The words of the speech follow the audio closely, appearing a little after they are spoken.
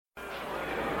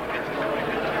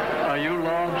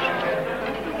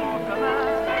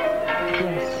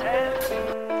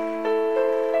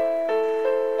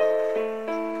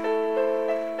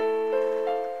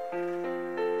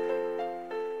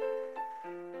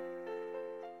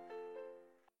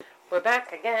We're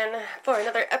back again for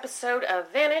another episode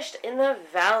of Vanished in the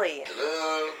Valley.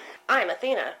 Hello. I'm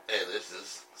Athena. And this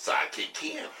is Sidekick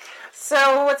Kim.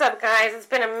 So, what's up, guys? It's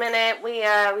been a minute.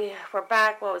 We're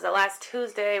back. What was it, last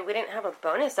Tuesday? We didn't have a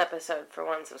bonus episode for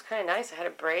once. It was kind of nice. I had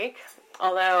a break.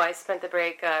 Although, I spent the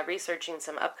break researching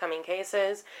some upcoming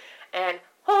cases. And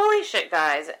holy shit,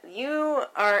 guys. You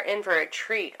are in for a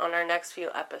treat on our next few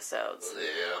episodes.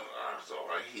 Yeah, so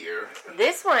I hear.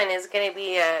 This one is going to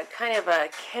be a kind of a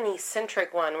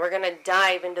Kenny-centric one. We're going to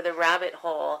dive into the rabbit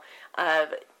hole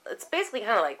of... It's basically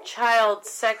kind of like child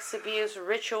sex abuse,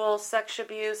 ritual sex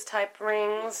abuse type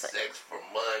rings. Sex for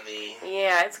money.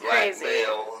 Yeah, it's crazy.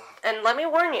 Blackmail. And let me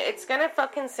warn you, it's going to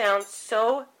fucking sound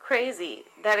so crazy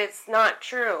that it's not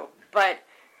true. But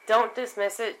don't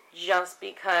dismiss it just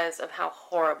because of how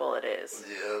horrible it is.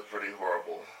 Yeah, it's pretty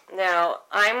horrible. Now,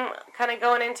 I'm kind of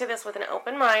going into this with an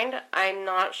open mind. I'm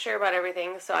not sure about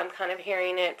everything, so I'm kind of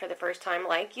hearing it for the first time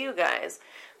like you guys.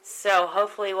 So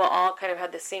hopefully we'll all kind of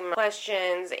have the same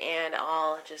questions, and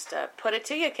I'll just put it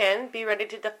to you, Ken. Be ready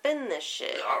to defend this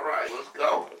shit. All right, let's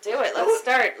go. Do it. Let's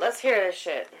start. Let's hear this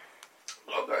shit.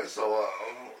 Okay, so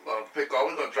I'm going to pick all.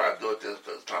 We're going to try to do it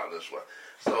this time this way.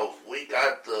 So we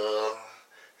got the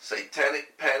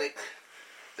satanic panic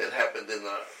that happened in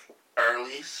the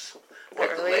late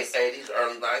 80s,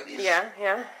 early 90s.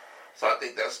 Yeah. So I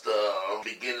think that's the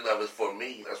beginning of it for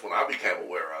me. That's when I became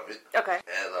aware of it. Okay.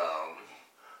 And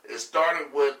it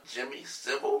started with Jimmy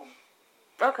Savile.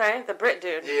 Okay, the Brit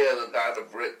dude. Yeah, the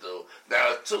Brit dude.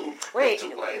 Now, two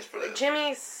names for that.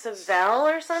 Jimmy Savile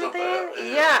or something? Savile,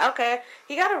 yeah, okay.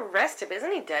 He got arrested.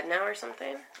 Isn't he dead now or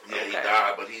something? Yeah, okay. He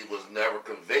died, but he was never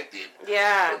convicted for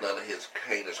none of his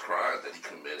heinous crimes that he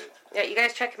committed. Yeah, you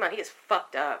guys check him out. He is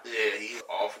fucked up. Yeah, he's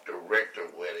off the Richter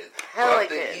with it. Hell, I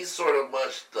think he's sort of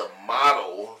much the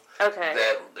model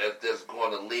that's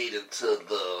going to lead into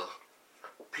the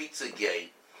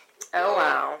Pizzagate. Oh,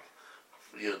 wow.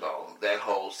 You know, that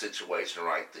whole situation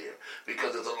right there.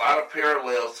 Because there's a lot of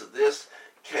parallels to this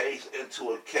case and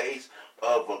to a case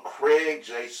of a Craig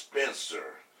J.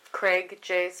 Spencer. Craig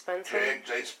J. Spencer? Craig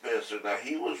J. Spencer. Now,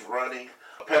 he was running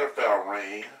a pedophile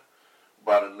ring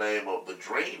by the name of the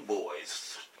Dream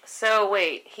Boys. So,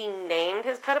 wait, he named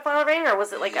his pedophile ring, or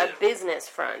was it like a business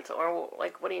front? Or,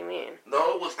 like, what do you mean?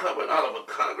 No, it was coming out of a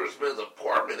congressman's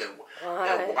apartment in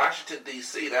Washington,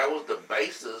 D.C. That was the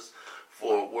basis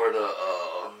for where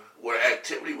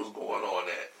activity was going on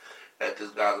at this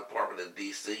guy's apartment in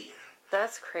D.C.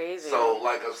 That's crazy. So,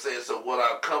 like I said, what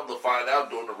I've come to find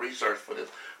out doing the research for this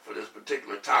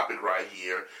particular topic right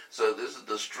here, so this is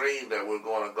the stream that we're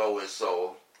going to go with.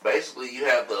 So, basically, you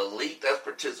have the elite that's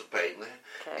participating.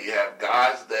 Okay. You have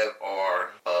guys that are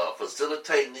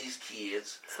facilitating these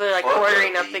kids. So they're like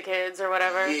ordering up the kids or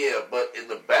whatever? Yeah, but in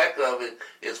the back of it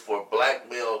is for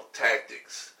blackmail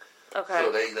tactics. Okay.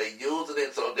 So they using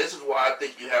it. So this is why I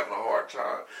think you're having a hard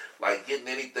time, like getting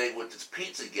anything with this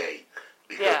Pizzagate,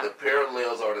 because the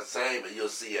parallels are the same, and you'll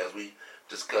see as we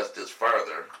discuss this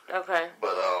further. Okay.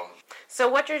 But so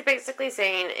what you're basically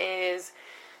saying is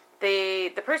the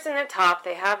person at top,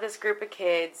 they have this group of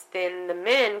kids, then the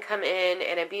men come in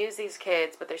and abuse these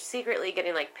kids, but they're secretly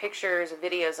getting like pictures,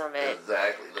 videos of it.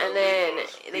 Exactly. And then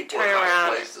they turn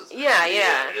around. Yeah.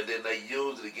 And then they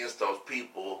use it against those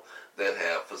people that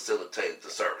have facilitated the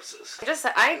services.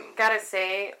 I gotta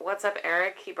say, what's up,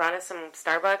 Eric? He brought us some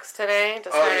Starbucks today to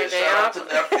start our day off. Shout out to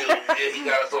nephew. Yeah, he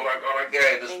got us on our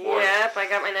game this morning. Yep, I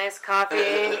got my nice coffee,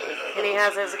 and he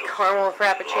has his caramel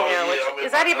frappuccino.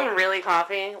 Is that even really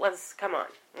coffee? Let's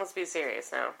be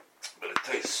serious now. But it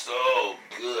tastes so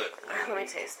good. Let me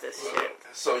taste this shit.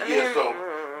 So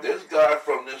this guy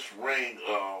from this ring,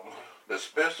 the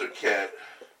Spencer cat.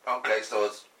 Okay, so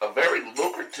it's a very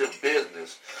lucrative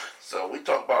business. So we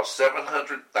talk about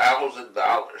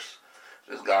 $700,000.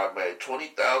 This guy made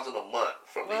 $20,000 a month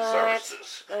from these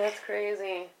services. That's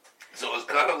crazy. So it's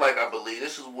kind of like, I believe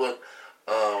this is what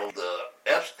the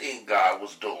Epstein guy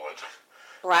was doing.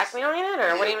 Blackmailing it,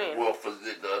 or what do you mean? Well, for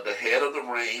the head of the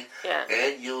ring,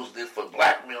 and used it for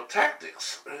blackmail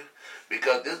tactics.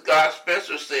 Because this guy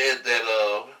Spencer said that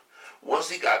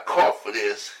once he got caught for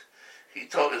this, he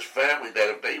told his family that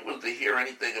if they was to hear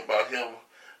anything about him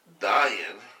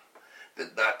dying,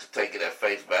 then not to take it at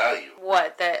face value.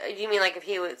 What? That you mean like if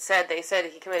they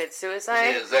said he committed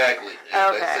suicide? Yeah, exactly.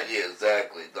 Okay. They said,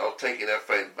 exactly. Don't take it at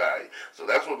face value. So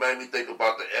that's what made me think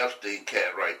about the Epstein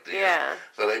cat right there. Yeah.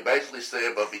 So they basically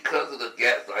said, but because of the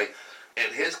gas, like in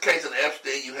his case in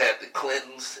Epstein, you had the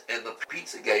Clintons, and the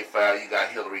Pizzagate file, you got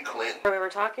Hillary Clinton. What we were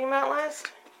talking about last?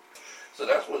 So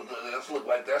that's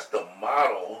the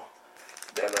model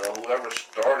that whoever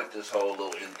started this whole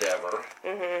little endeavor,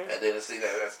 and then see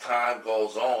that as time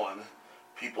goes on,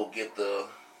 people get the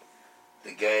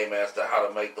game as to how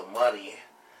to make the money,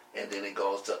 and then it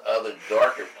goes to other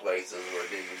darker places where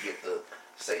then you get the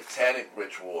satanic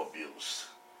ritual abuse.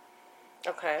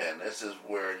 Okay. And this is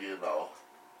where,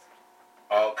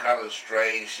 all kind of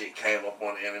strange shit came up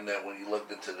on the internet when you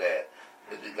looked into that.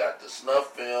 You got the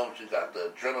snuff films, you got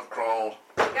the adrenochrome.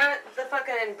 You got the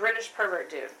fucking British pervert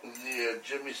dude. Yeah,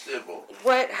 Jimmy Savile.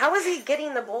 How is he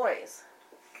getting the boys?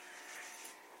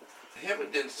 Him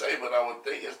it didn't say, but I would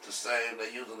think it's the same. They're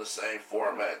using the same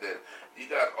format. That you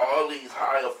got all these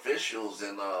high officials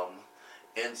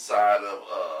inside of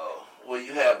where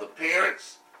you have the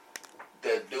parents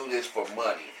that do this for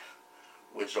money,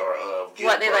 which are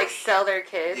they sell their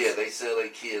kids? Yeah, they sell their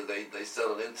kids. They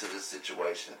sell it into this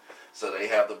situation, so they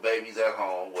have the babies at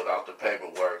home without the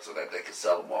paperwork, so that they can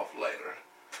sell them off later.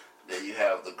 Then you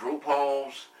have the group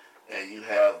homes, and you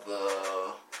have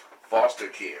the foster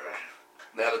care.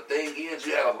 Now, the thing is,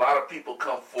 you had a lot of people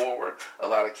come forward, a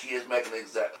lot of kids making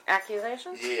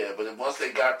accusations? Yeah, but then once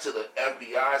they got to the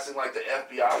FBI, it seemed like the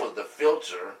FBI was the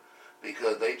filter,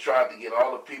 because they tried to get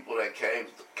all the people that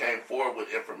came forward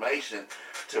with information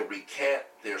to recant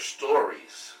their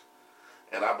stories.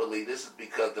 And I believe this is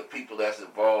because the people that's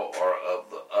involved are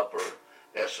of the upper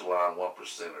echelon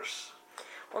 1%ers.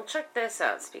 Well, check this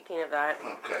out, speaking of that.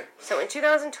 Okay. So in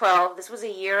 2012, this was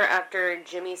a year after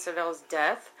Jimmy Savile's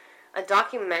death, a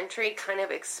documentary kind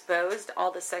of exposed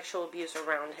all the sexual abuse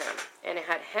around him. And it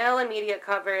had hella media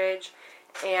coverage.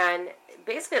 And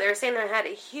basically they were saying they had a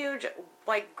huge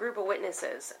group of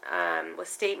witnesses with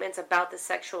statements about the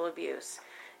sexual abuse,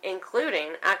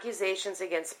 including accusations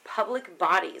against public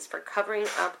bodies for covering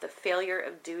up the failure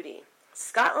of duty.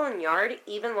 Scotland Yard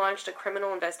even launched a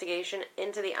criminal investigation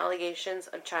into the allegations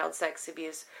of child sex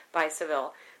abuse by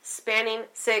Savile, spanning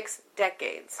 6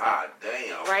 decades. Ah,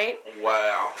 damn. Right?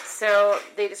 Wow. So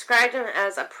they described him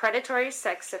as a predatory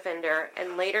sex offender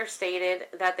and later stated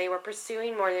that they were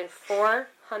pursuing more than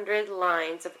 400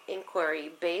 lines of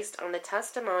inquiry based on the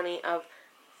testimony of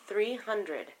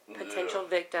 300 potential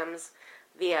victims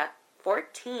via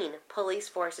 14 police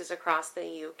forces across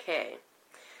the UK.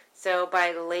 So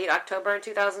by late October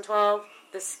 2012,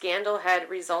 the scandal had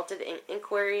resulted in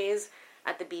inquiries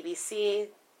at the BBC,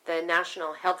 the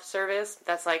National Health Service,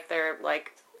 that's their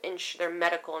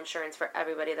medical insurance for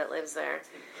everybody that lives there,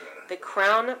 the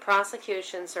Crown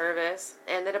Prosecution Service,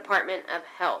 and the Department of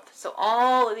Health. So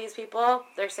all of these people,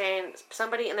 they're saying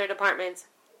somebody in their departments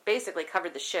basically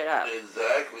covered the shit up.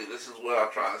 Exactly. This is what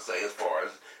I'm trying to say as far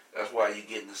as, that's why you're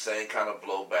getting the same kind of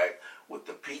blowback with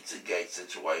the Pizzagate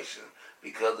situation.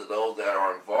 Because of those that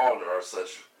are involved are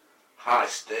such high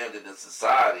standard in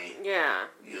society. Yeah.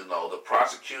 The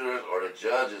prosecutors or the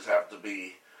judges have to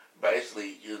be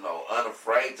basically,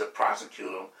 unafraid to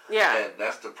prosecute them. Yeah. And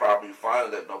that's the problem you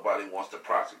find, that nobody wants to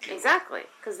prosecute. Exactly.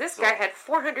 Because this guy had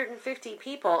 450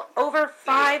 people over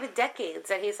 5 decades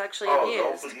that he sexually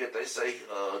abused. Don't forget, they say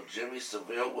Jimmy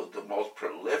Savile was the most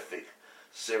prolific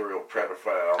serial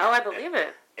pedophile. Oh, I believe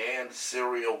it. And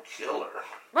serial killer.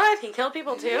 What? He killed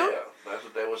people too? Yeah, that's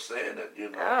what they were saying. That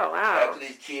Oh, wow. After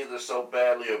these kids are so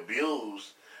badly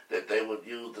abused, that they would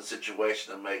use the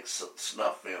situation to make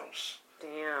snuff films.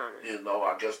 Damn.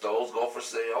 I guess those go for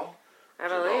sale. I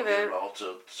believe it.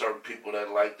 To certain people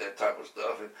that like that type of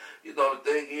stuff. And the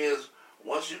thing is,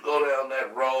 once you go down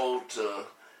that road to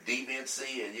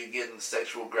deviancy and you're getting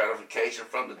sexual gratification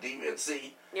from the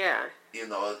deviancy, yeah,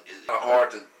 it's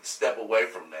hard to step away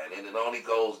from that, and it only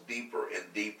goes deeper and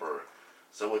deeper.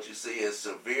 So what you see is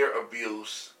severe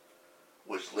abuse,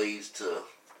 which leads to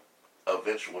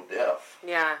eventual death.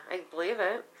 Yeah, I believe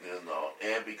it.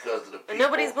 And because of the people, and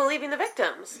nobody's believing the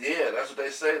victims. Yeah, that's what they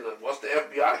say. That once the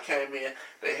FBI came in,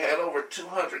 they had over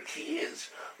 200 kids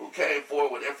who came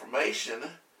forward with information,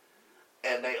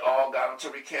 and they all got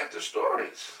them to recant their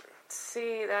stories.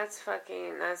 See,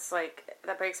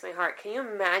 that breaks my heart. Can you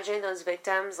imagine those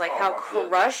victims, how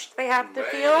crushed they have to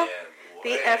feel?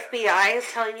 The FBI is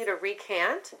telling you to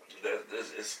recant?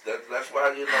 That's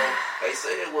why, they say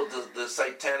it was the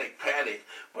satanic panic,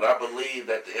 but I believe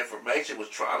that the information was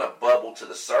trying to bubble to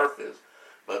the surface,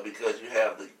 but because you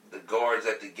have the guards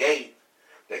at the gate,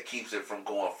 that keeps it from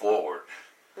going forward.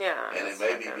 Yeah. And it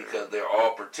may be because they're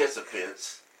all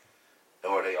participants,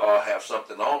 or they all have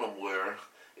something on them where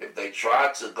if they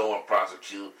try to go and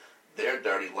prosecute, their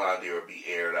dirty laundry will be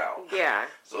aired out. Yeah.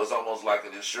 So it's almost like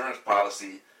an insurance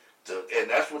policy. And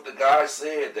that's what the guy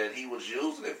said, that he was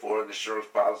using it for, an insurance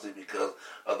policy, because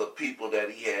of the people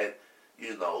that he had,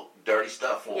 dirty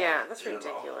stuff on. Yeah, that's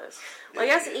ridiculous. Well, I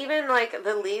guess even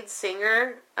the lead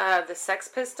singer of the Sex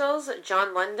Pistols,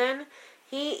 John London,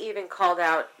 he even called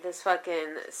out this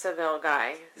fucking Seville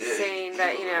guy, saying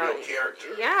that, you know, real character.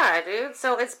 Yeah, dude.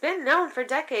 So it's been known for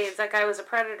decades that guy was a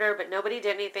predator, but nobody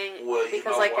did anything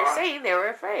because, like you're saying, they were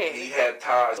afraid. He had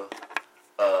ties with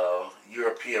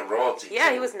European royalty. Yeah,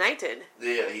 too. He was knighted.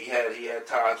 Yeah, he had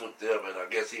ties with them, and I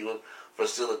guess he was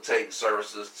facilitating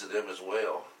services to them as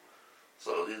well.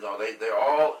 So, you know, they're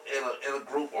all in a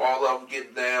group, all of them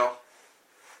getting down,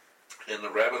 and the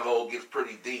rabbit hole gets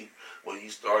pretty deep when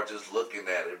you start just looking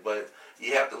at it. But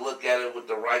you have to look at it with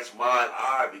the right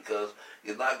eye, because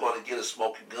you're not going to get a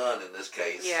smoking gun in this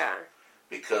case. Yeah.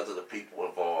 Because of the people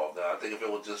involved. Now, I think if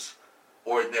it was just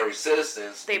ordinary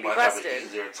citizens, they might have an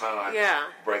easier time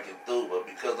breaking through. But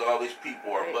because all these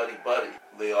people are buddy,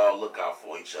 they all look out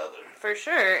for each other. For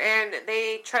sure. And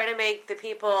they try to make the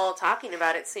people talking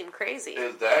about it seem crazy.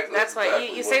 Exactly. That's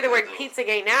why you say the word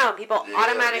Pizzagate now, and people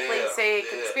automatically say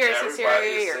conspiracy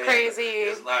theory or crazy.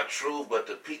 It's not true, but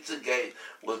the Pizzagate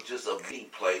was just a meeting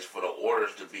place for the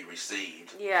orders to be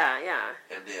received. Yeah.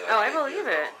 And then I believe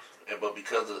it. But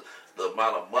because of the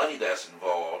amount of money that's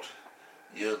involved,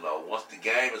 you know, once the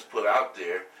game is put out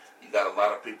there, you got a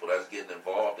lot of people that's getting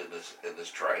involved in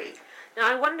this trade.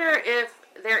 Now, I wonder if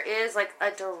there is like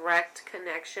a direct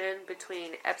connection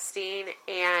between Epstein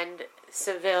and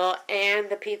Seville and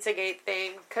the Pizzagate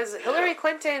thing, because Hillary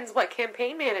Clinton's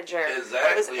campaign manager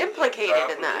was implicated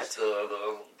in that.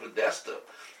 The Podesta.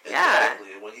 Exactly.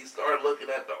 Yeah. When you start looking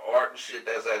at the art and shit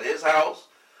that's at his house,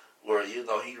 where, you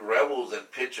know, he revels in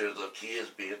pictures of kids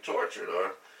being tortured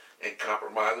or in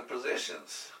compromising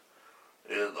positions,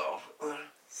 you know.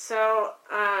 So,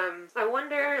 I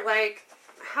wonder, like,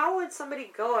 how would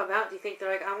somebody go about, do you think,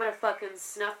 they're like, I'm going to fucking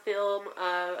snuff film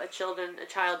a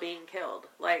child being killed?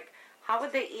 Like, how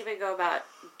would they even go about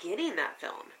getting that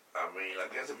film? I mean,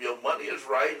 I guess if your money is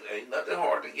right, ain't nothing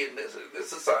hard to get in this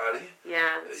society.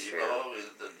 Yeah, that's true.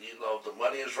 If the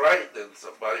money is right, then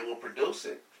somebody will produce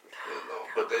it. You know,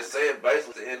 but they're saying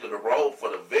basically the end of the road for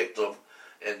the victim,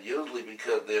 and usually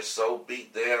because they're so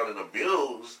beat down and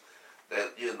abused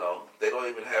that, you know, they don't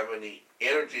even have any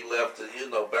energy left to, you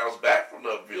know, bounce back from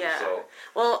the abuse. Yeah. So,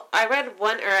 well,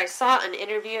 I saw an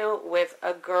interview with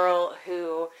a girl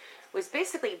who was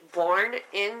basically born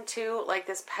into, like,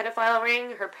 this pedophile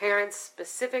ring. Her parents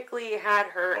specifically had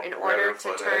her in order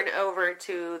to turn over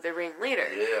to the ringleader.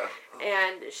 Yeah.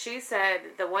 And she said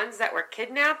the ones that were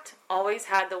kidnapped always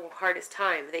had the hardest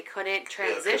time. They couldn't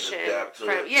transition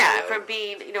from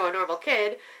being, you know, a normal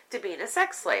kid to being a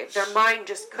sex slave. Their mind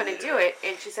just couldn't do it.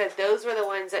 And she said those were the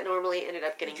ones that normally ended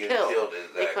up getting killed. Exactly.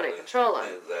 They couldn't control them.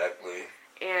 Exactly.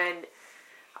 And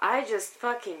I just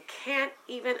fucking can't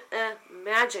even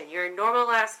imagine. You're a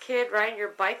normal-ass kid riding your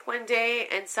bike one day,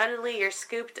 and suddenly you're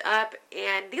scooped up,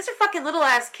 and these are fucking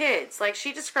little-ass kids. Like,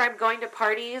 she described going to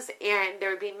parties, and there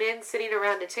would be men sitting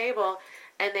around a table,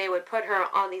 and they would put her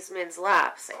on these men's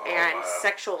laps, and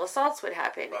sexual assaults would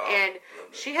happen. And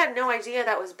she had no idea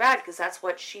that was bad, because that's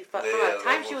what she fucking... from the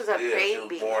time she was a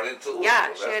baby. She was born into it. Yeah,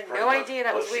 she had no idea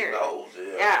that was weird.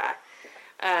 Yeah.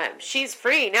 She's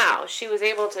free now. She was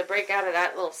able to break out of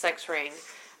that little sex ring.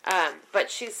 But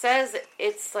she says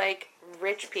it's like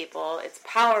rich people. It's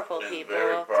powerful people.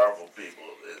 Very powerful people,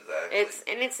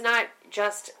 exactly. It's not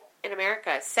just in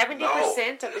America.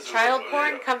 70% of the child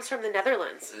porn comes from the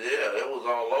Netherlands. Yeah, it was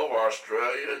all over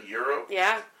Australia, Europe.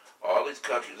 Yeah. All these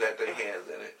countries had their hands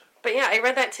in it. But yeah, I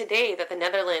read that today, that the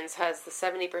Netherlands has the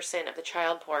 70% of the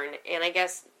child porn. And I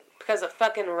guess because of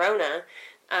fucking Rona...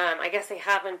 I guess they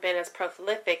haven't been as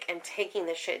prolific in taking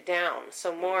the shit down.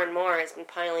 So more and more has been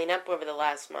piling up over the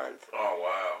last month. Oh,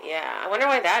 wow. Yeah, I wonder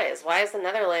why that is. Why is the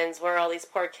Netherlands where all these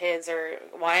poor kids are...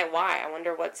 Why? I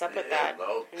wonder what's up with that.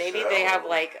 Maybe they have,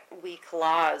 like, weak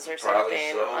laws or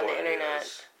something on the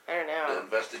internet. I don't know. The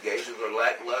investigations are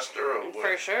lackluster. Or what?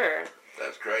 For sure.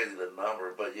 That's crazy, the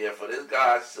number. But, yeah, for this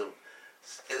guy,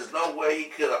 there's no way he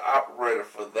could have operated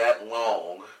for that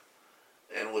long...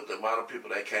 And with the amount of people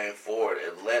that came forward,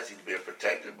 unless he's being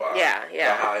protected by the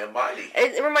high and mighty.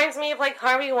 It reminds me of, like,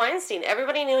 Harvey Weinstein.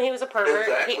 Everybody knew he was a pervert.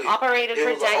 Exactly. He operated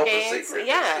for decades.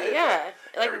 Yeah.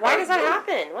 Like, everybody, why does that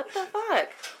happen? What the fuck?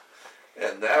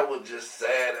 And that was just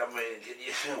sad. I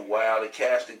mean, wow, the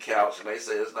casting couch, and they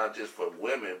say it's not just for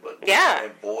women, but men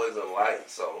and boys alike,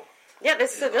 so... Yeah,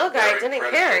 this Seville guy didn't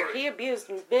care. He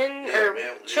abused men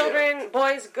children,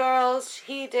 boys, girls.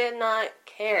 He did not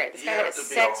care. This guy had a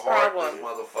sex problem. You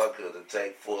have to be a heartless motherfucker to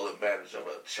take full advantage of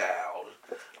a child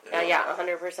Yeah, 100%.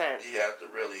 You have to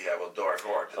really have a dark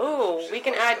heart. Ooh, we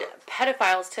can add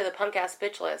pedophiles to the punk ass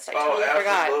bitch list. I totally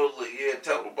forgot. Absolutely. Yeah,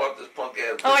 tell them about this punk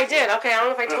ass bitch. Oh, I did. Okay, I don't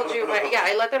know if I told you, but yeah,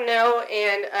 I let them know,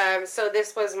 and so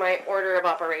this was my order of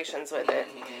operations with it.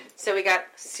 So we got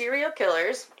serial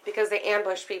killers, because they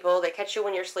ambush people, they catch you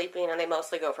when you're sleeping, and they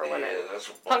mostly go for women. Yeah, that's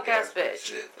a punk ass bitch.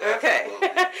 Shit. Okay.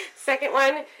 Second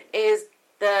one is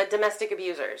the domestic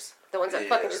abusers. The ones that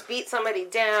fucking just beat somebody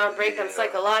down, break them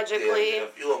psychologically. Yeah.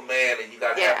 If you're a man and you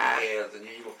got happy hands and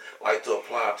you like to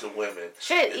apply to women.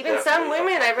 Shit, even some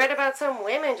women, I read about some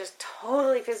women just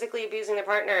totally physically abusing their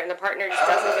partner, and the partner just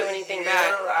doesn't do anything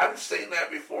bad. I've seen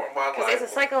that before in my life. Because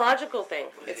it's a psychological thing.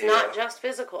 It's not just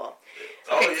physical.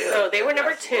 Okay, Oh, yeah. so they were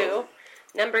number 2.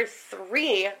 Number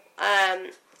 3,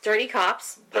 dirty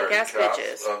cops, punk-ass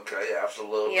bitches. Okay,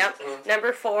 absolutely. Yep.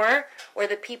 Number 4 were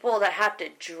the people that have to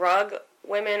drug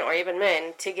women or even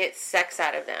men to get sex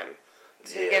out of them.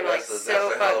 So yeah, that's a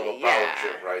hell of a power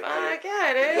trip right there.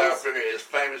 Yeah, it is. You gotta figure, as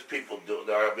famous people do,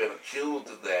 they have been accused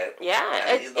of that. Yeah,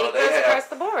 and, it goes across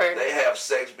the board. They have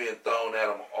sex being thrown at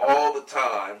them all the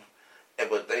time,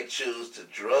 but they choose to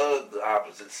drug the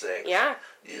opposite sex. Yeah.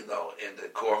 And to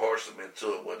coerce them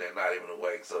into it when they're not even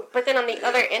awake. So, but then on the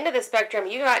other end of the spectrum,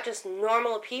 you got just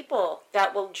normal people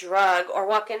that will drug or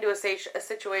walk into a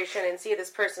situation and see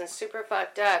this person super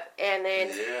fucked up and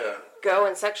then go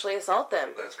and sexually assault them.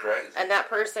 That's crazy. And that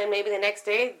person, maybe the next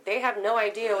day, they have no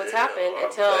idea what's happened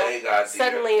until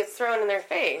suddenly it's thrown in their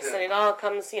face. And it all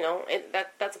comes,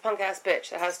 that's a punk-ass bitch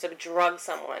that has to drug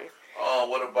someone. Oh,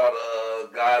 what about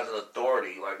guys in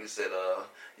authority? Like you said,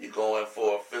 you go in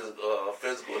for a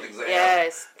physical exam.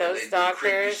 Yes, those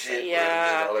doctors. Shit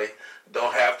they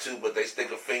don't have to, but they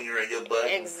stick a finger in your butt.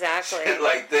 Exactly. Shit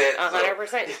like that.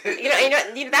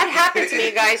 100%. That happened to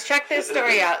me, guys. Check this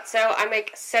story out. So I'm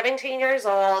like 17 years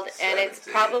old, and it's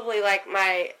probably like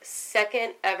my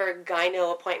second ever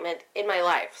gyno appointment in my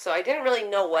life. So I didn't really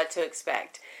know what to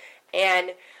expect,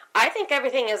 and I think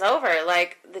everything is over.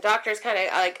 Like, the doctor's kind of,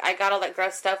 I got all that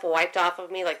gross stuff wiped off of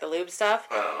me, like the lube stuff.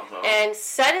 And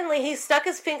suddenly he stuck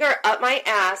his finger up my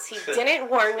ass. He didn't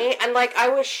warn me. And, I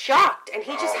was shocked. And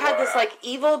he just had this,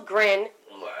 evil grin,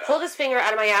 pulled his finger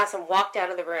out of my ass and walked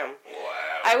out of the room. Wow.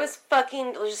 I was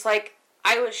fucking just,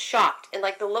 I was shocked. And,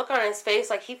 the look on his face,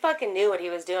 he fucking knew what he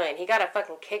was doing. He got a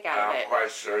fucking kick out of it. I'm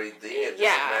quite sure he did.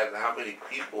 Yeah. Just imagine how many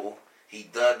people he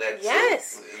done that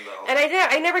yes. too, And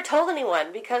I never told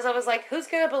anyone because I was like, who's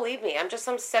going to believe me? I'm just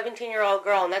some 17-year-old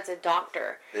girl and that's a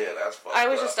doctor. Yeah, that's fucked I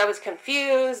was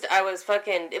confused. I was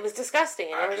fucking, it was disgusting.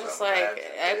 I was just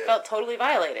I felt totally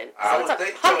violated. So it's a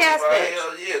punk-ass bitch.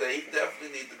 Hell yeah, he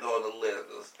definitely need to go on the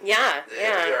list. Yeah.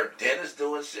 There are dentists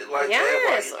doing shit like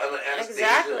yes, that.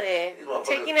 Exactly.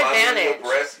 Taking advantage.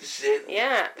 Your breasts and shit.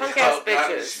 Yeah, punk-ass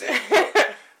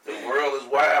bitches. The world is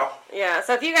wild. Yeah,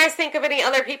 so if you guys think of any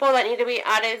other people that need to be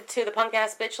added to the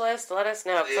punk-ass bitch list, let us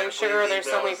know, because I'm sure there's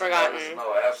some we've forgotten.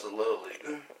 No,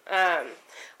 absolutely. I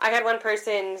had one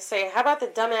person say, how about the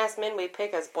dumbass men we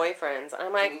pick as boyfriends? And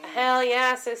I'm like, hell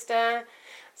yeah, sister.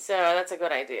 So that's a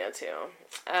good idea, too.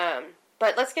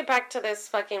 But let's get back to this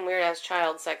fucking weird-ass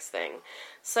child sex thing.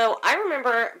 So I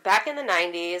remember back in the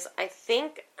 90s, I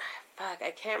think,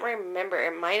 I can't remember.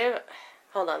 It might have,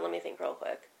 hold on, let me think real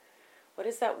quick. What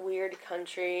is that weird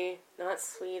country? Not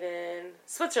Sweden.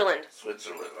 Switzerland.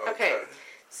 Okay.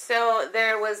 So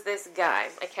there was this guy.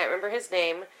 I can't remember his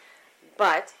name.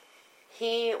 But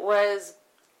he was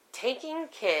taking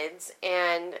kids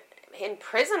and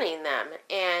imprisoning them.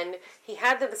 And he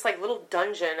had this little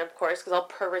dungeon, of course, because all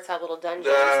perverts have little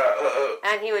dungeons.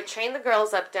 And he would chain the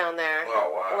girls up down there.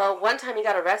 Oh, wow. Well, one time he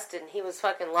got arrested and he was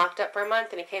fucking locked up for a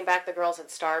month. And he came back, the girls had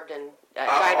starved and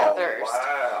died of thirst.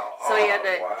 Wow. So he had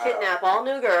to kidnap all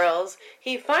new girls.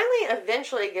 He finally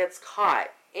eventually gets caught.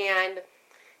 And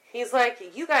he's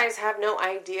like, you guys have no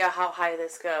idea how high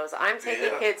this goes. I'm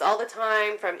taking kids all the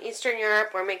time from Eastern Europe.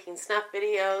 We're making snuff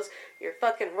videos. Your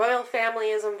fucking royal family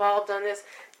is involved on this.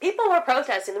 People were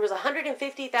protesting. There was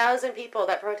 150,000 people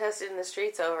that protested in the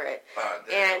streets over it.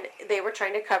 And they were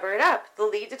trying to cover it up. The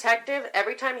lead detective,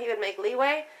 every time he would make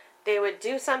leeway, they would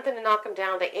do something to knock him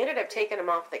down. They ended up taking him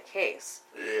off the case.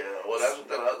 Yeah, well, that's what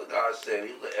that other guy said.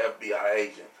 He was an FBI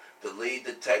agent, the lead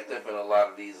detective in a lot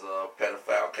of these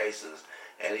pedophile cases.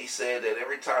 And he said that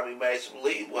every time he made some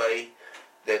leeway,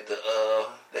 that the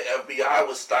FBI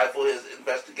would stifle his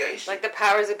investigation. Like the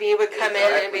powers that be would come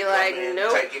in and be like,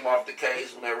 nope. Take him off the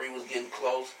case whenever he was getting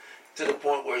close to the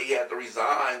point where he had to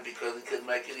resign because he couldn't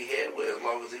make any headway as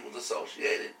long as he was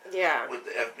associated with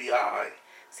the FBI.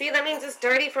 See, that means it's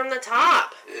dirty from the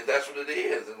top. That's what it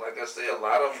is. And like I said, a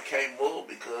lot of them can't move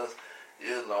because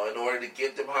You know, in order to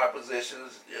get them high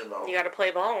positions, you know. You got to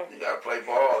play ball. You got to play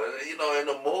ball. And, you know, in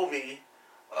the movie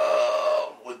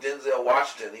with Denzel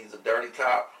Washington, he's a dirty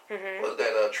cop. Mm-hmm. Was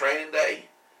that Training Day?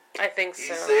 I think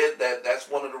so. He said that that's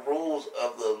one of the rules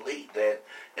of the elite, that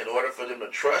in order for them to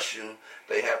trust you,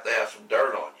 they have to have some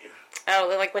dirt on you.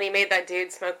 Oh, like when he made that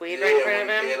dude smoke weed right in front of him?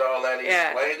 Yeah, when he did all that, he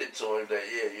explained it to him that,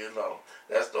 you know,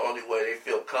 that's the only way they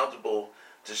feel comfortable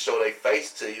to show their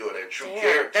face to you or their true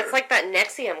character. That's like that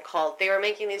NXIVM cult. They were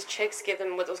making these chicks give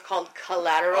them what was called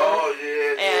collateral. Oh,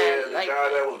 yeah. The guy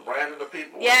that was branding the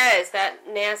people. Yes, that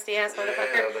nasty-ass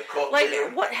motherfucker. Yeah, the cult like,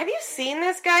 leader. What? Have you seen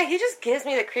this guy? He just gives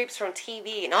me the creeps from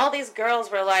TV. And all these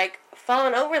girls were, like,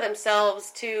 falling over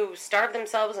themselves to starve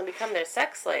themselves and become their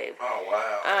sex slave. Oh,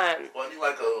 wow. Wasn't he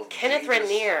like a Kenneth Jesus?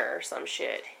 Rainier or some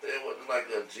shit. It wasn't like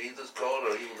a Jesus cult,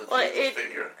 or he was a Jesus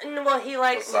figure? Well, he,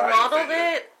 like, Messiah modeled figure.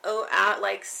 it out,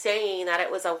 like, saying that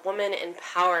it was a woman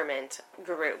empowerment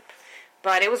group.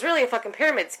 But it was really a fucking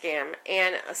pyramid scam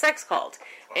and a sex cult.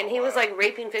 And he was, like,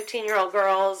 raping 15-year-old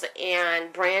girls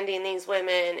and branding these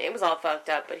women. It was all fucked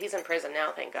up, but he's in prison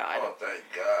now, thank God. Oh, thank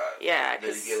God. Yeah.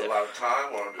 Did he get a lot of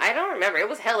time? I don't remember. It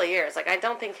was hella years. Like, I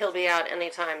don't think he'll be out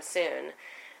anytime soon.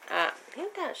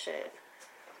 Mute that shit.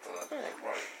 Right.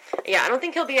 Yeah, I don't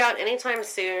think he'll be out anytime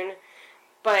soon.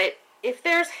 But if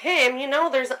there's him, you know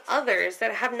there's others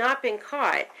that have not been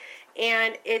caught.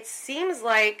 And it seems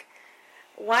like,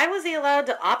 why was he allowed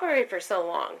to operate for so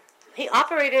long? He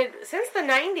operated since the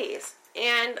 90s.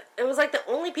 And it was like the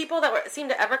only people that seemed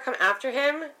to ever come after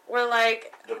him were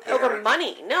like over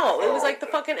money. No, it was like the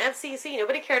fucking FCC.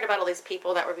 Nobody cared about all these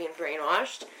people that were being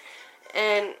brainwashed.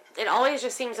 And it always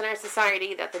just seems in our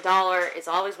society that the dollar is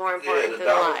always more important than lives. Yeah,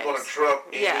 the dollar's going to trump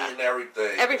any and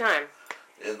everything. Every time.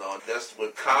 You know, that's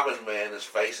what common man is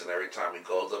facing every time he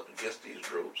goes up against these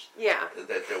groups. Yeah. Is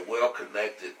that they're well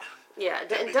connected. Yeah,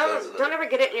 don't ever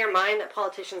get it in your mind that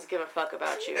politicians give a fuck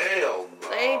about you. Hell no.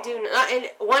 They do not, and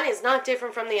one is not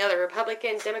different from the other.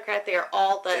 Republican, Democrat, they are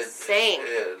all the same.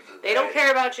 They don't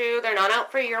care about you. They're not out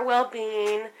for your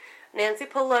well-being. Nancy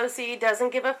Pelosi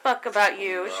doesn't give a fuck about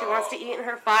you. No. She wants to eat in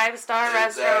her 5-star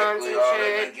restaurants and shit.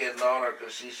 They've been getting on her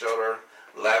because she showed her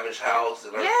lavish house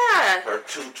and her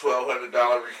two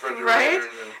 $1,200 refrigerators. Right?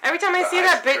 Every time I see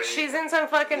that bitch, she's in some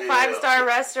fucking 5-star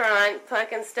restaurant,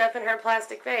 fucking stuffing her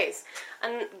plastic face.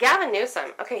 And Gavin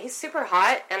Newsom, okay, he's super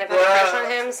hot, and I've had a crush on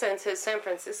him since his San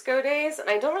Francisco days, and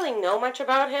I don't really know much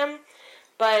about him,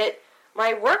 but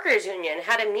my workers' union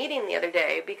had a meeting the other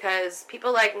day because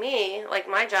people like me, like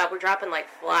my job, were dropping like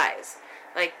flies.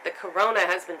 Like, the corona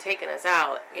has been taking us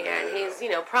out, and he's,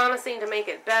 promising to make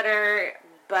it better.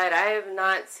 But I have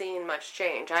not seen much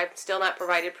change. I've still not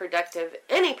provided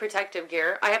any protective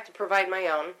gear. I have to provide my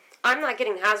own. I'm not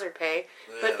getting hazard pay,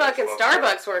 but fucking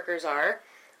Starbucks workers are.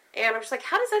 And I'm just like,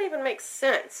 how does that even make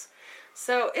sense?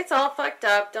 So it's all fucked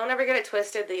up. Don't ever get it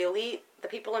twisted. The elite, the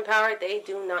people in power, they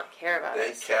do not care about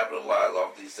it. They capitalize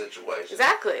off these situations.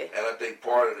 Exactly. And I think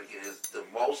part of it is the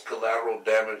most collateral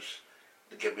damage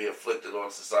that can be inflicted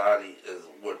on society is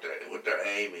what their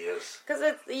aim is. Because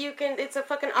it's a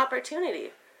fucking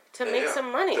opportunity. To make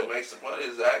some money. To make some money,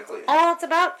 exactly. All it's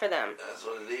about for them. That's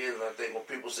what it is. And I think when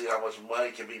people see how much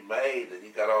money can be made, and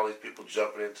you got all these people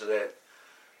jumping into that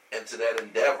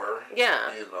endeavor. Yeah.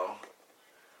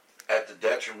 At the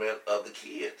detriment of the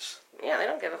kids. Yeah, they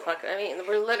don't give a fuck. I mean,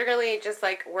 we're literally just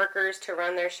like workers to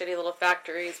run their shitty little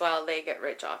factories while they get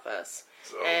rich off us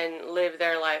and live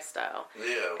their lifestyle.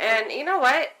 Yeah. And you know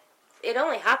what? It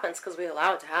only happens because we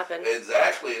allow it to happen.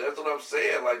 Exactly. That's what I'm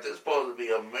saying. Like, it's supposed to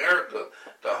be America,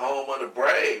 the home of the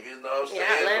brave. You know what I'm saying?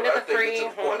 Yeah, land of the free,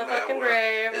 home of the fucking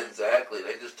brave. Exactly.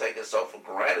 They just take it so for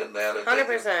granted now. 100%.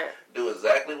 They can do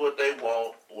exactly what they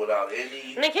want without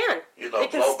any... And they can. They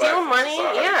can steal money.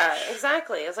 Yeah,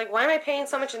 exactly. It's like, why am I paying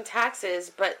so much in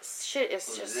taxes? But shit is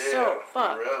just so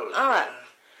fucked. Really. And I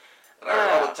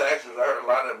heard all the taxes, I heard a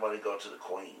lot of that money go to the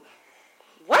Queen.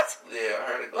 What? Yeah,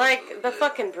 I heard it go like the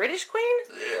fucking British Queen?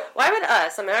 Yeah. Why would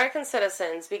us, American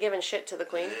citizens, be giving shit to the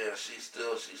Queen? Yeah, she's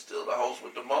still the host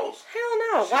with the most. Hell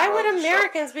no. Why would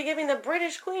Americans be giving the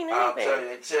British Queen anything? I'll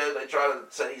tell you, they try to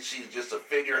say she's just a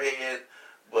figurehead,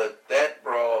 but that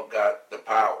broad got the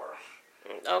power.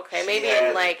 Okay, maybe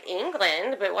in like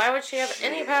England, but why would she have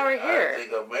any power here? I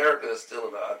think America is still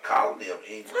a colony of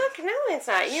England. Fuck no, it's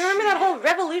not. You remember that whole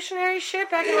revolutionary shit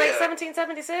back in like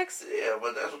 1776? Yeah,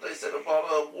 but that's what they said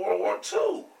about World War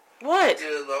II. What?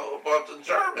 About the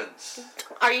Germans.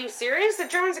 Are you serious? The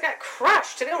Germans got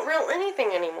crushed. They don't rule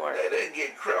anything anymore. They didn't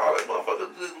get crushed. All they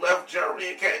motherfuckers just left Germany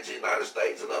and came to the United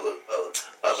States and other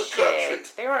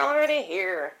countries. They were already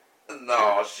here.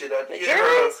 No, shit. You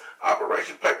heard of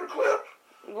Operation Paperclip?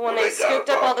 When they scooped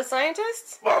up all the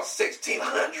scientists? About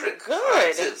 1,600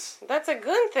 good. Scientists. That's a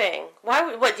good thing. Why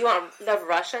would, what, do you want the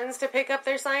Russians to pick up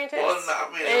their scientists? Well,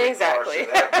 no, I mean, exactly.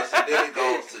 Then it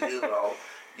goes to,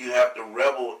 you have to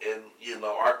revel in,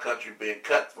 our country being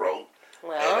cutthroat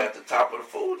and at the top of the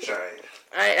food chain.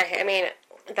 I mean,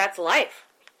 that's life.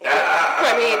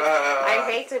 I mean,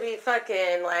 I hate to be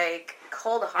fucking,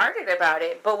 cold-hearted about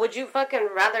it, but would you fucking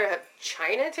rather have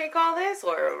China take all this,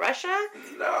 or Russia?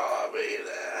 No, I mean,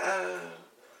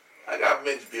 I got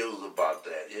mixed views about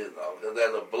that, because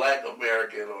as a black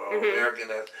American, or American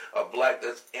that's a black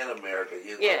that's in America,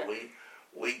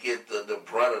 we get the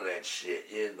brunt of that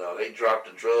shit, They drop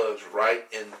the drugs right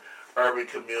in urban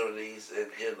communities, and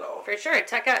for sure.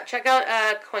 Check out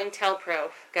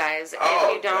COINTELPRO, guys. If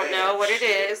you don't know what it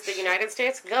is, the United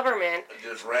States government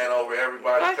just ran over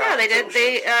everybody. Oh yeah, they did.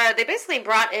 They basically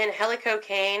brought in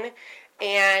helicocaine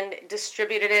and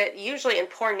distributed it usually in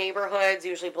poor neighborhoods,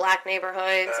 usually black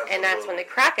neighborhoods, Absolutely. And that's when the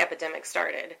crack epidemic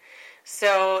started.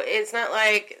 So it's not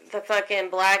like the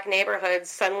fucking black neighborhoods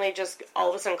suddenly just all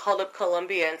of a sudden called up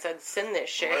Colombia and said, send this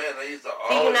shit. Man,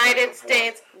 the United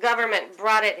States government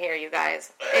brought it here, you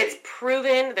guys. Hey. It's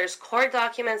proven. There's court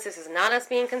documents. This is not us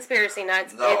being conspiracy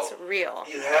nuts. No, it's real.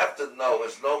 You have to know,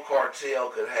 it's no cartel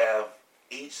could have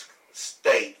each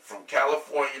state from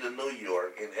California to New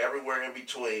York and everywhere in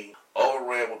between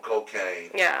overran with cocaine.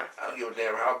 Yeah. I don't give a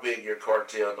damn how big your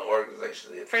cartel and the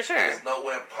organization is. For sure. There's no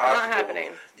way possible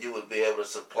you would be able to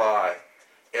supply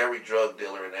every drug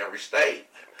dealer in every state.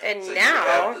 And so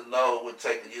now you have to know it would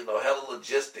take hella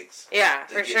logistics. Yeah,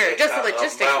 for sure. Just the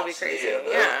logistics will be crazy.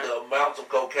 Yeah, the amounts of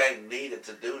cocaine needed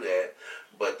to do that.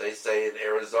 But they say in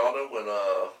Arizona when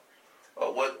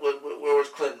where was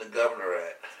Clinton the governor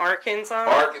at? Arkansas,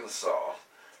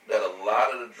 that a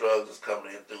lot of the drugs is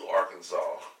coming in through Arkansas.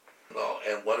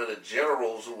 And one of the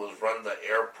generals who was running the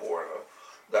airport,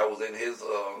 that was in his,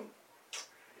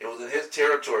 it was in his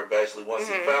territory basically. Once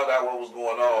he found out what was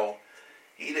going on,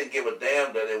 he didn't give a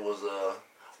damn that it was a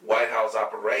White House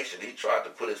operation. He tried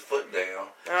to put his foot down.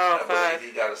 Oh, I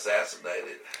believe he got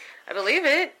assassinated. I believe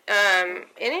it.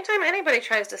 Anytime anybody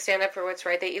tries to stand up for what's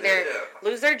right, they either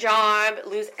lose their job,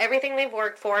 lose everything they've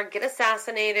worked for, get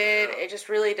assassinated. Yeah. It just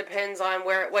really depends on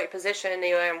what position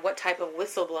you are and what type of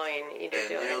whistleblowing you're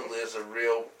doing. And usually it's a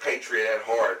real patriot at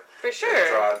heart. For sure.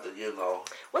 Tried to,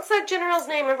 What's that general's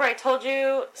name? Remember I told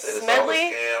you?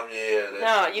 Smedley?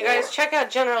 No, you guys check out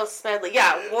General Smedley.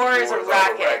 Yeah, war is a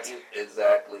racket.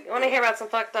 Exactly. You want to hear about some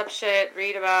fucked up shit,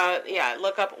 read about,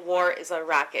 look up war is a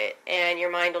racket. And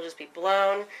your mind will just be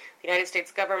blown. The United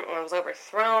States government was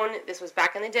overthrown. This was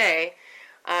back in the day.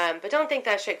 But don't think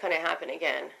that shit couldn't happen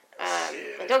again.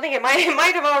 I don't think it might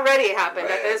have already happened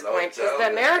at this point. Because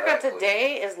America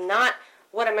today is not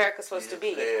what America's supposed to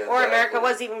be. Or America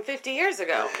was even 50 years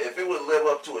ago. If it would live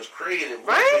up to its creed, it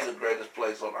would be the greatest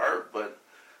place on earth. But,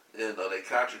 they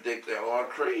contradict their own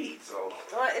creed. So.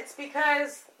 Well, it's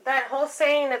because that whole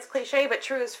saying that's cliche but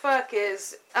true as fuck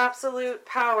is absolute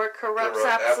power corrupts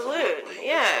absolute. Absolutely.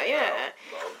 Yeah.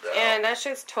 No doubt. And that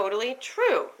shit's totally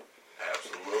true.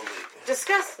 Absolutely.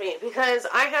 Disgusts me because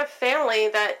I have family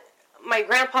that my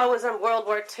grandpa was in World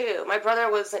War II. My brother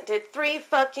did 3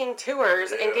 fucking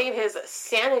tours and gave his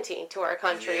sanity to our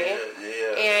country.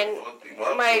 And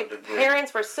my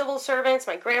parents were civil servants.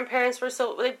 My grandparents were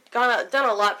they've done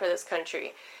a lot for this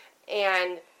country.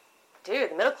 And dude,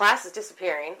 the middle class is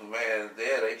disappearing. Man,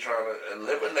 they trying to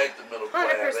eliminate the middle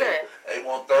class. 100%. They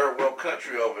want third world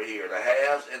country over here. The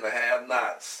haves and the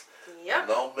have-nots. Yep.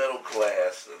 No middle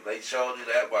class. And they showed you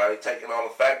that by taking all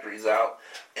the factories out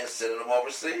and sending them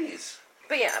overseas.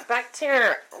 But yeah, back to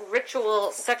your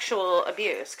ritual sexual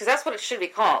abuse, because that's what it should be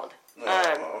called.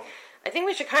 I think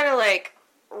we should kind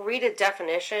of read a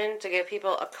definition to give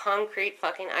people a concrete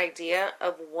fucking idea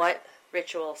of what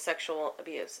ritual sexual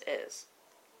abuse is.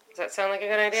 Does that sound like a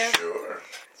good idea? Sure.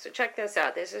 So check this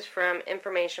out. This is from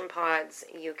Information Pods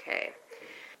UK.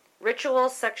 Ritual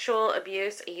sexual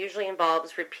abuse usually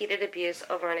involves repeated abuse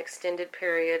over an extended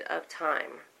period of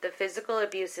time. The physical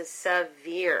abuse is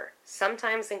severe,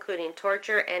 sometimes including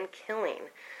torture and killing.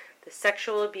 The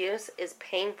sexual abuse is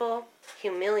painful,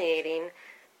 humiliating,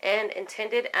 and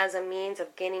intended as a means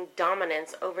of gaining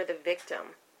dominance over the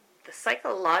victim. The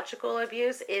psychological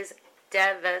abuse is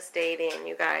devastating,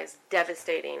 you guys,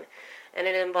 devastating. And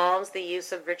it involves the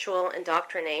use of ritual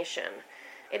indoctrination.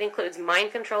 It includes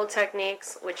mind control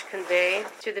techniques which convey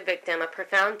to the victim a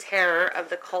profound terror of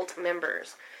the cult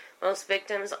members. Most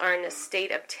victims are in a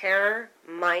state of terror,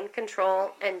 mind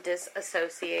control, and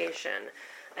disassociation.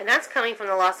 And that's coming from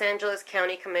the Los Angeles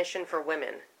County Commission for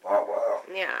Women. Oh, wow.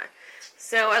 Yeah.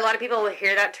 So a lot of people will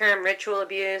hear that term, ritual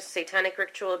abuse, satanic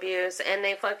ritual abuse, and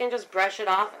they fucking just brush it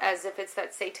off as if it's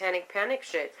that satanic panic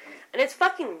shit. And it's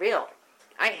fucking real.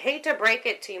 I hate to break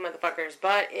it to you motherfuckers,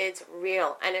 but it's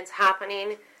real. And it's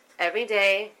happening every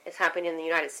day. It's happening in the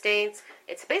United States.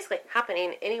 It's basically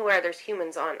happening anywhere there's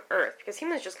humans on Earth, because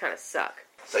humans just kind of suck.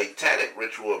 Satanic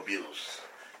ritual abuse,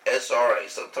 SRA,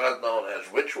 sometimes known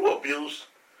as ritual abuse,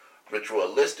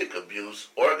 ritualistic abuse,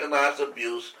 organized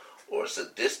abuse, or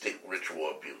sadistic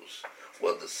ritual abuse,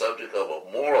 was the subject of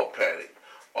a moral panic,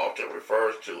 often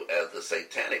referred to as the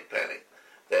satanic panic,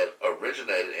 that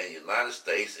originated in the United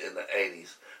States in the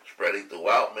 80s, spreading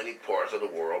throughout many parts of the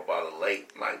world by the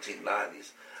late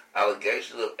 1990s.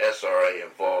 Allegations of SRA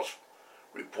involves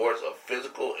reports of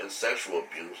physical and sexual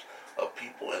abuse of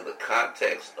people in the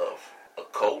context of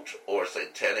occult or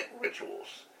satanic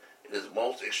rituals. In its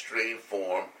most extreme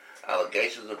form,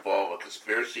 allegations involve a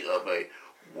conspiracy of a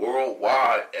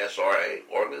worldwide SRA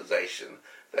organization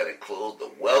that includes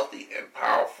the wealthy and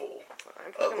powerful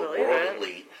of the world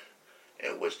elite,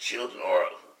 in which children are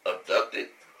abducted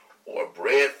or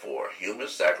bred for human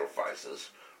sacrifices,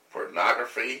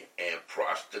 pornography, and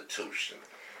prostitution.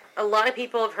 A lot of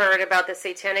people have heard about the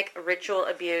satanic ritual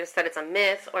abuse, that it's a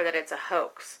myth or that it's a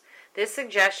hoax. This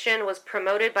suggestion was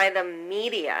promoted by the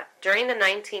media during the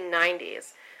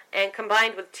 1990s and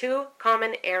combined with two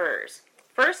common errors.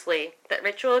 Firstly, that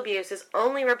ritual abuse is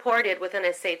only reported within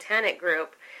a satanic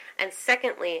group, and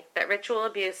secondly, that ritual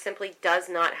abuse simply does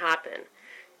not happen.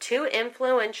 Two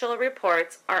influential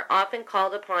reports are often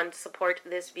called upon to support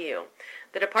this view.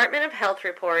 The Department of Health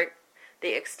report,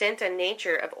 The Extent and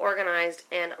Nature of Organized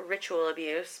and Ritual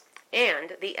Abuse,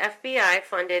 and the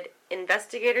FBI-funded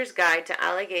Investigator's Guide to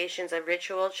Allegations of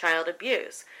Ritual Child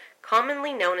Abuse,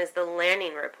 commonly known as the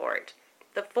Lanning Report.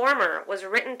 The former was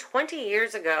written 20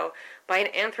 years ago by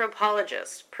an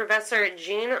anthropologist, Professor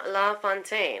Jean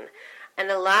LaFontaine, and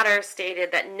the latter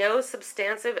stated that no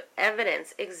substantive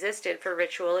evidence existed for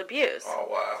ritual abuse. Oh,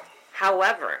 wow.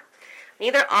 However,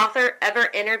 neither author ever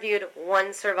interviewed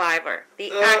one survivor,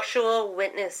 the actual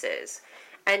witnesses,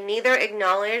 and neither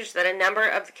acknowledged that a number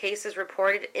of the cases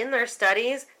reported in their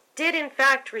studies did in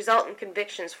fact result in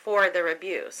convictions for their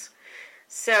abuse.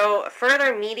 So,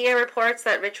 further media reports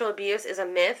that ritual abuse is a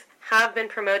myth have been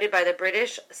promoted by the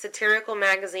British satirical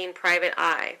magazine Private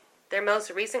Eye. Their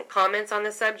most recent comments on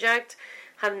the subject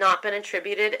have not been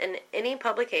attributed in any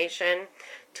publication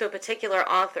to a particular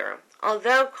author,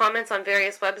 although comments on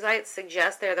various websites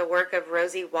suggest they're the work of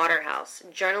Rosie Waterhouse,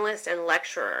 journalist and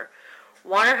lecturer.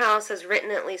 Waterhouse has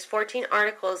written at least 14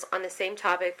 articles on the same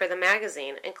topic for the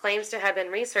magazine and claims to have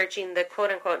been researching the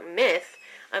quote-unquote myth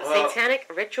of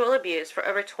satanic ritual abuse for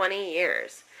over 20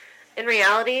 years. In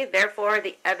reality, therefore,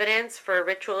 the evidence for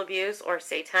ritual abuse or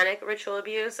satanic ritual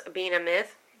abuse being a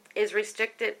myth is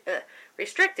restricted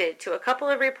to a couple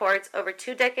of reports over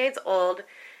 2 decades old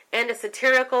and a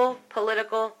satirical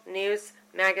political news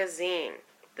magazine.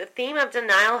 The theme of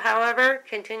denial, however,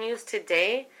 continues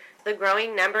today. The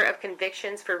growing number of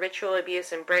convictions for ritual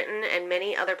abuse in Britain and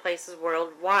many other places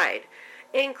worldwide,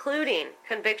 including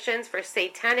convictions for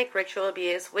satanic ritual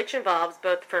abuse, which involves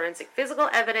both forensic physical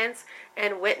evidence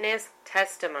and witness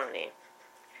testimony.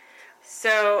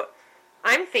 So,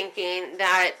 I'm thinking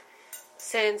that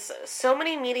since so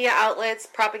many media outlets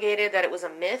propagated that it was a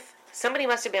myth, somebody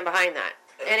must have been behind that.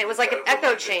 And it was like an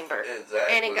echo chamber.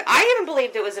 Exactly. And I even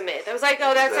believed it was a myth. I was like,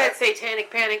 oh, that's that satanic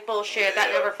panic bullshit.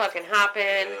 That never fucking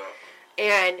happened.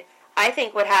 Yeah. And I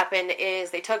think what happened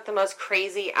is they took the most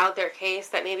crazy out there case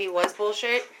that maybe was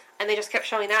bullshit, and they just kept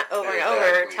showing that over and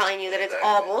over, telling you that it's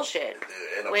all bullshit.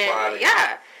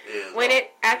 When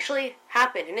it actually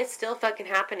happened, and it's still fucking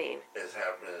happening. It's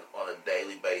happening on a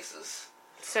daily basis.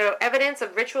 So, evidence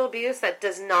of ritual abuse that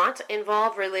does not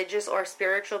involve religious or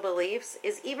spiritual beliefs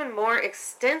is even more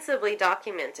extensively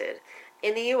documented.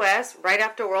 In the U.S., right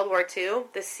after World War II,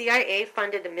 the CIA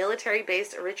funded a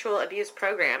military-based ritual abuse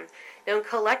program known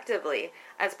collectively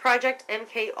as Project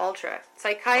MKUltra.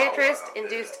 Psychiatrists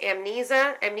induced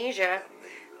amnesia,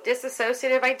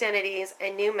 dissociative identities,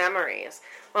 and new memories,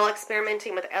 while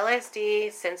experimenting with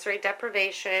LSD, sensory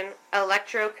deprivation,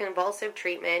 electroconvulsive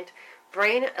treatment,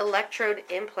 brain electrode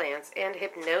implants, and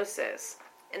hypnosis.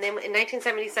 And then in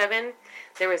 1977,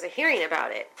 there was a hearing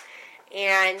about it.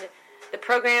 And the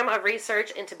program of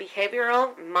research into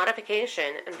behavioral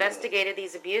modification investigated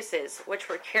these abuses, which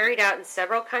were carried out in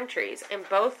several countries, and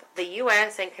both the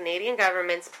U.S. and Canadian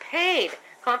governments paid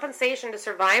compensation to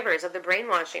survivors of the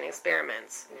brainwashing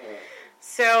experiments.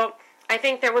 So I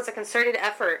think there was a concerted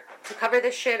effort to cover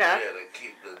this shit up. Yeah, to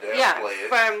keep the downplay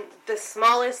from the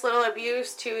smallest little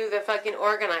abuse to the fucking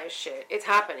organized shit. It's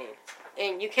happening.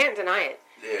 And you can't deny it.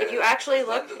 Yeah, if you actually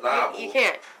look, you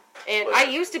can't. And I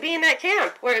used to be in that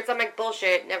camp where I'm like,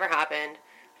 bullshit, never happened.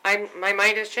 My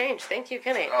mind has changed. Thank you,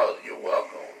 Kenny. Oh, you're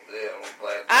welcome. Yeah, I'm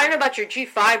glad. I don't know about your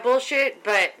G5 bullshit,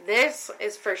 but this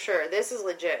is for sure. This is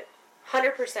legit.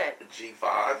 100%.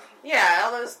 G5? Yeah,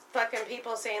 all those fucking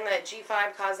people saying that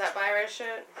G5 caused that virus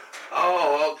shit.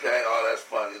 Oh, okay. Oh, that's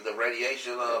funny. The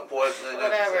radiation poisoning.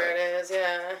 Whatever it is,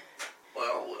 yeah.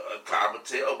 Well, time will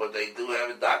tell, but they do have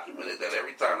it documented that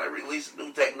every time they release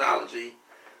new technology,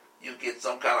 you get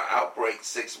some kind of outbreak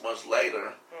 6 months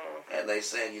later, and they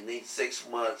saying you need 6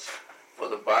 months for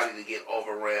the body to get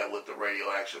overran with the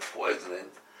radioactive poisoning,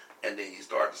 and then you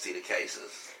start to see the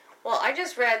cases. Well, I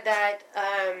just read that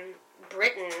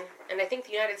Britain, and I think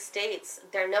the United States,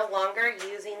 they're no longer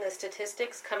using the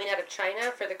statistics coming out of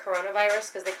China for the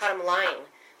coronavirus because they caught them lying.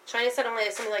 China said only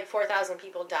something like 4,000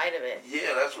 people died of it.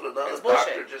 Yeah, that's what another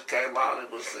doctor just came out and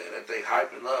was saying that they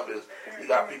hyping up is you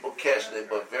got people catching it,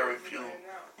 but very few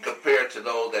compared to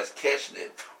those that's catching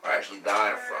it are actually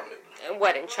dying from it.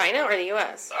 What, in China or the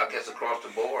U.S.? I guess across the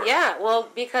board. Yeah, well,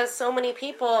 because so many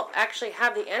people actually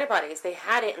have the antibodies. They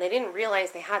had it and they didn't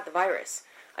realize they had the virus.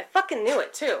 I fucking knew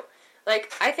it too.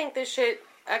 Like, I think this shit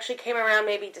actually came around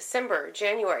maybe December,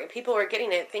 January. People were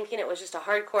getting it thinking it was just a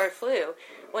hardcore flu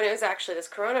when it was actually this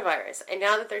coronavirus. And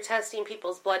now that they're testing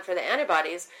people's blood for the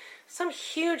antibodies, some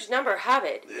huge number have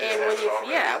it.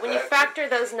 Yeah, and when you factor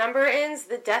those number ins,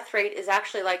 the death rate is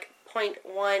actually like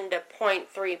 0.1 to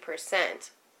 0.3%.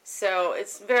 So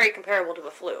it's very comparable to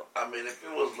a flu. I mean, if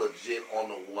it was legit on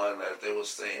the one that they were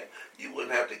saying, you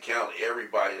wouldn't have to count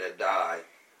everybody that died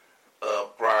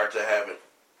prior to having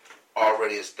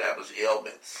already established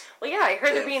ailments. Well, yeah, I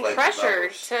heard they're being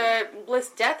pressured to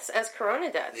list deaths as corona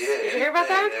deaths. Yeah, did you hear about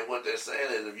that? And what they're saying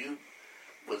is if you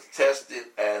was tested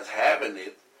as having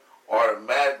it,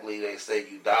 automatically they say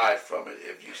you died from it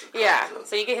if you succumb to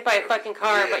so you get hit by a fucking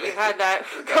car, but you had that.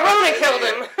 Corona killed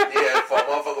him. If a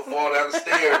motherfucker fall down the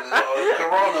stairs,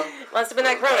 corona. Must have been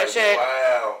that corona shit.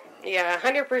 Wow. Yeah,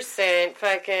 100%.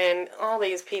 Fucking all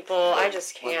these people, I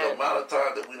just can't. With the amount of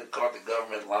time that we done caught the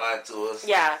government lying to us,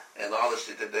 and all the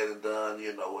shit that they done,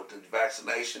 with the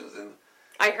vaccinations and.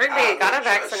 I heard they got a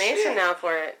vaccination now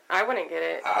for it. I wouldn't get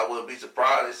it. I wouldn't be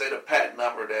surprised. They say the patent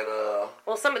number that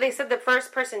Well, they said the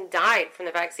first person died from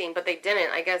the vaccine, but they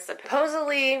didn't. I guess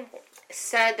supposedly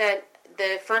said that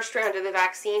the first round of the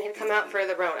vaccine had come out for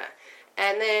the Rona.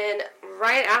 And then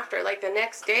right after, like the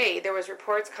next day, there was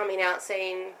reports coming out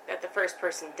saying that the first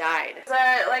person died.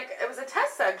 It was a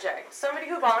test subject, somebody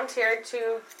who volunteered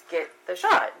to get the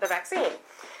shot, the vaccine.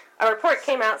 A report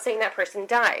came out saying that person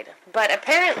died, but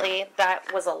apparently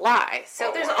that was a lie. So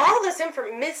there's all this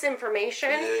misinformation,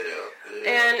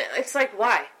 and it's like,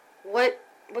 why?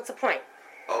 What's the point?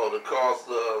 Oh, to cause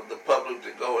the public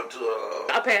to go into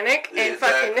a panic and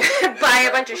fucking buy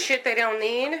a bunch of shit they don't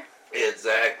need.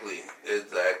 Exactly.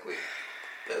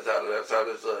 That's how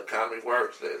this economy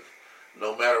works. That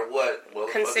no matter what,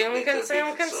 consume.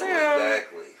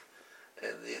 Exactly.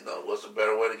 And, what's a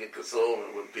better way to get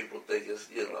consumed when people think it's,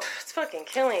 It's fucking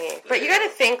killing me. But you gotta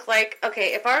think,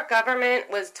 okay, if our government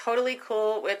was totally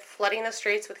cool with flooding the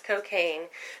streets with cocaine,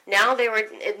 now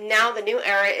the new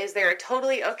era is they're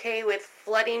totally okay with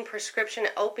flooding prescription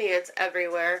opiates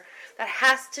everywhere. That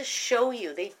has to show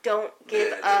you they don't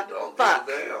give a fuck.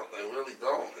 Give a damn. They really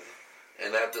don't.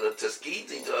 And after the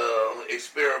Tuskegee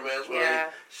experiments where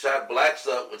they shot blacks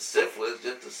up with syphilis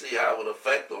just to see how it would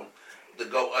affect them, to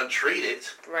go untreated.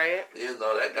 Right.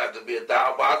 That got to be a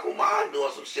diabolical mind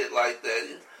doing some shit like that.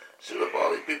 You shoot up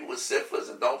all these people with syphilis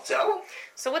and don't tell them.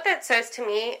 So what that says to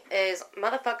me is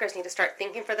motherfuckers need to start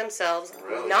thinking for themselves,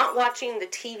 not watching the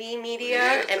TV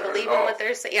media and believing what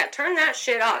they're saying. Yeah, turn that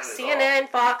shit off. CNN,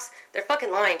 Fox, they're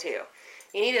fucking lying to you.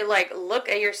 You need to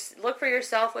look for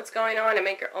yourself what's going on and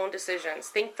make your own decisions.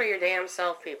 Think for your damn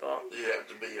self, people. You have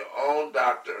to be your own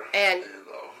doctor. And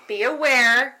be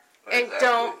aware. And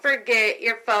don't forget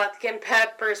your fucking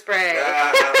pepper spray.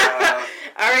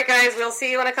 All right, guys. We'll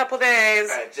see you in a couple days.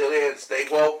 Until then, stay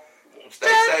woke. Stay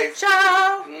safe.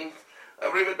 Ciao.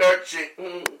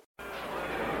 Arrivederci.